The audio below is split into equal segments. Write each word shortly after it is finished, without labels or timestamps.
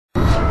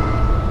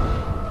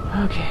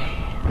Okay.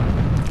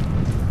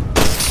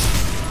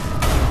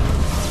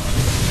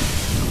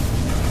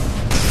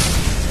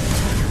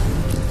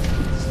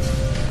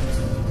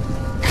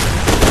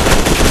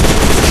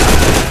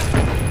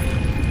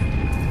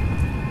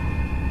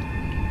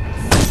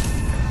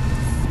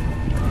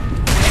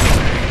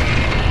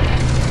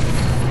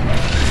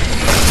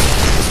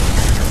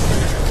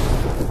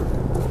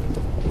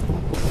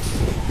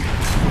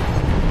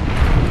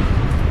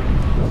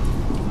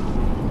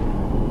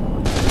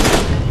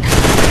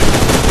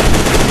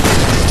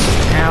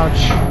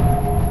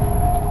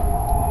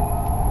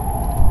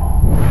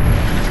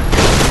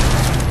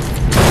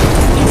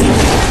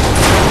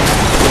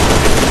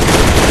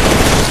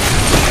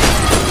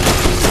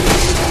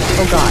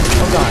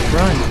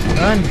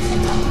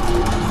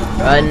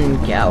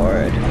 Run,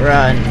 coward.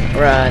 Run,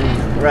 run,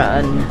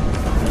 run.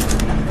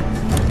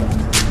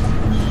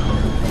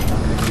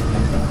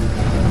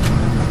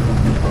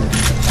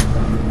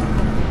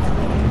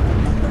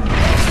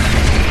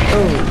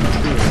 Oh,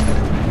 dear.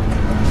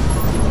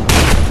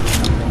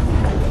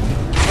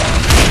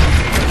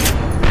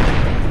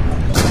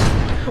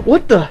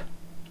 What the?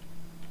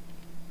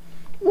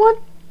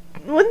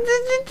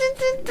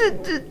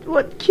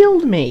 What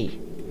killed me?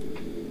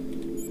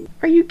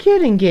 Are you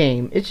kidding,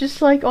 game? It's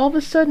just like all of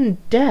a sudden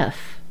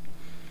death.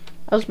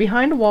 I was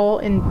behind a wall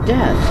and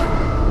death.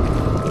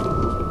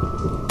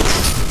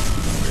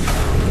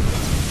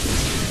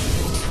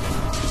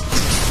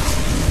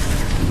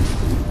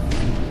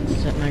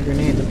 Set my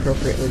grenades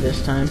appropriately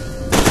this time.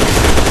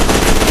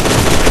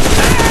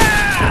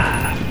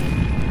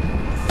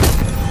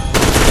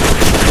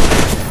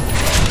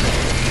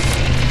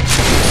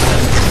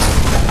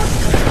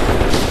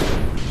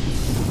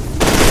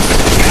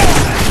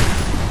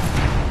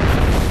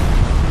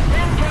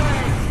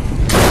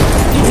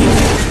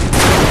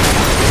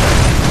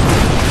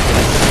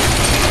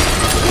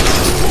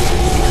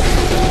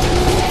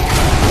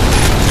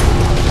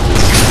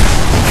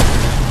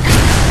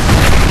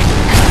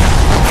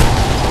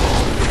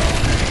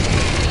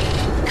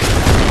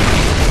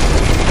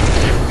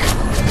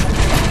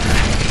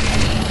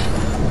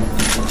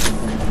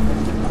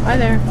 Hi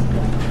there.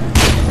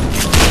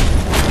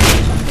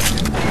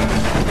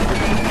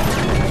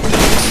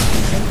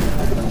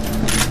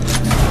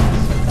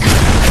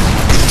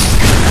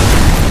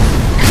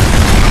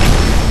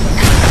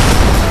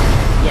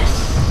 Yes.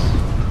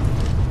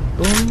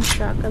 Boom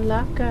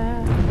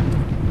shakalaka.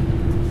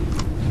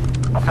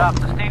 Top,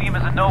 the stadium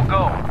is a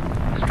no-go.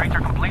 The streets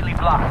are completely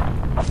blocked.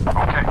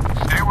 Okay,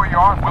 stay where you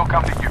are and we'll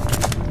come to you.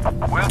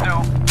 Will do.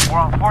 We're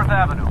on 4th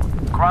Avenue.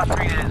 Cross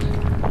Street is...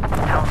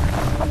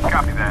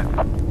 Copy that.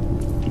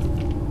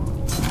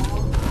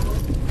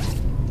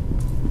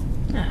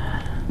 There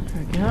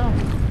we go.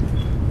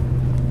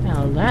 Now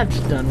that's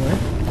done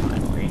with,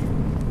 finally.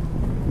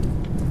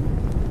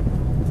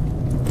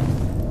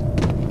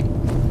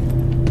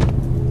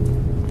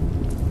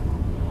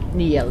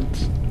 Nials.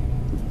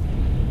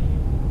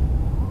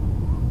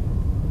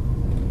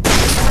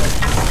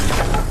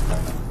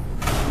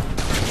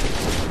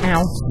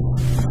 Ow.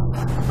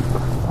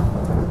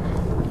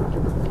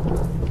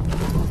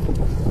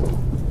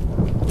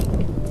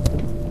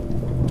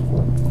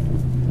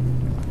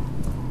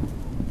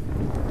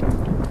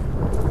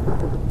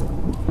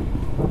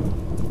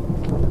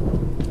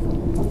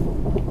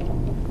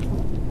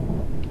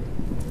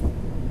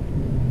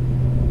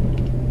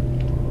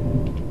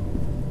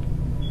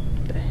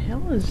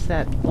 What is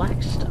that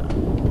black stuff?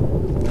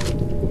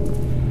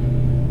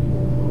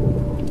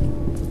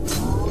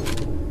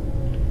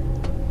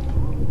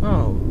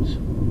 Oh, it's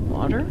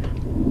water?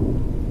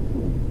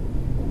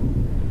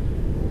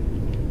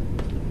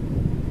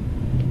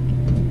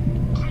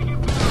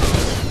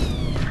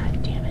 God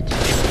damn it.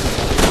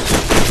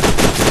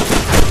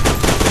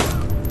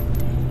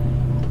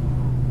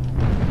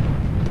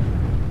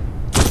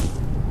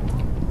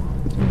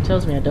 It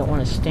tells me I don't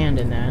want to stand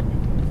in that.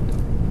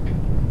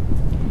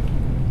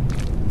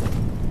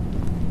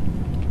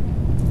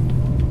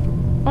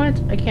 What?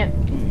 I can't...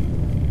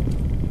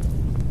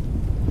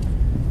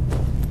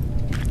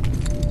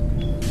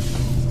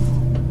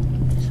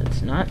 So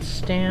let's not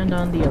stand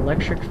on the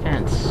electric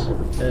fence.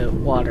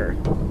 Water.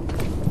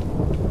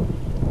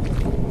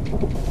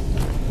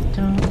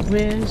 Don't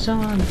whiz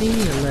on the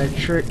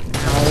electric...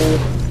 Ow.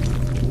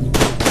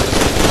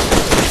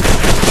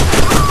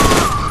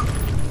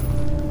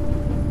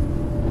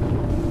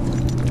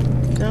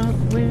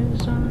 Don't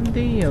whiz on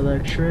the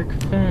electric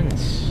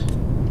fence.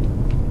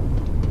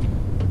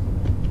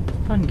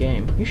 Fun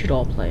game. You should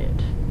all play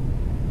it.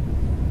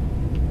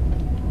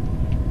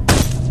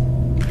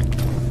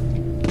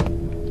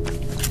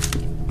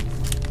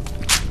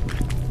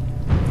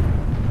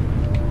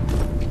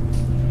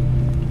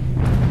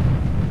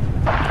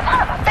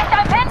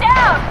 I'm pinned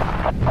down!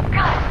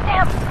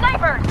 Goddamn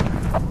snipers!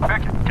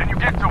 Beckett, can you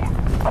get to him?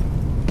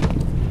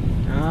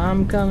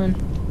 I'm coming.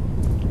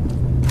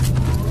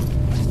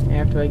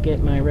 After I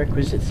get my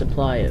requisite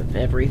supply of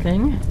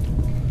everything.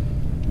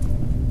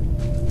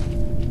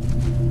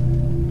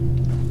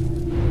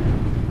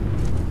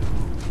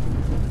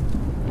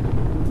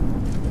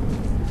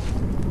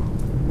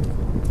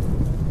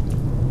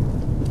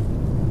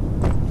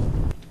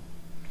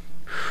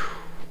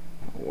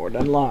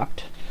 keyboard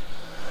unlocked.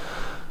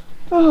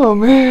 Oh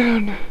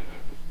man.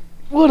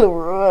 What a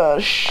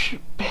rush.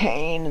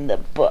 Pain in the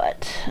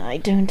butt. I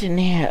don't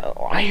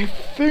know. I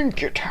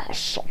think it has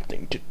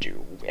something to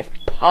do with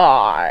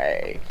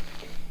pie.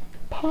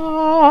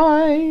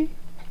 Pie.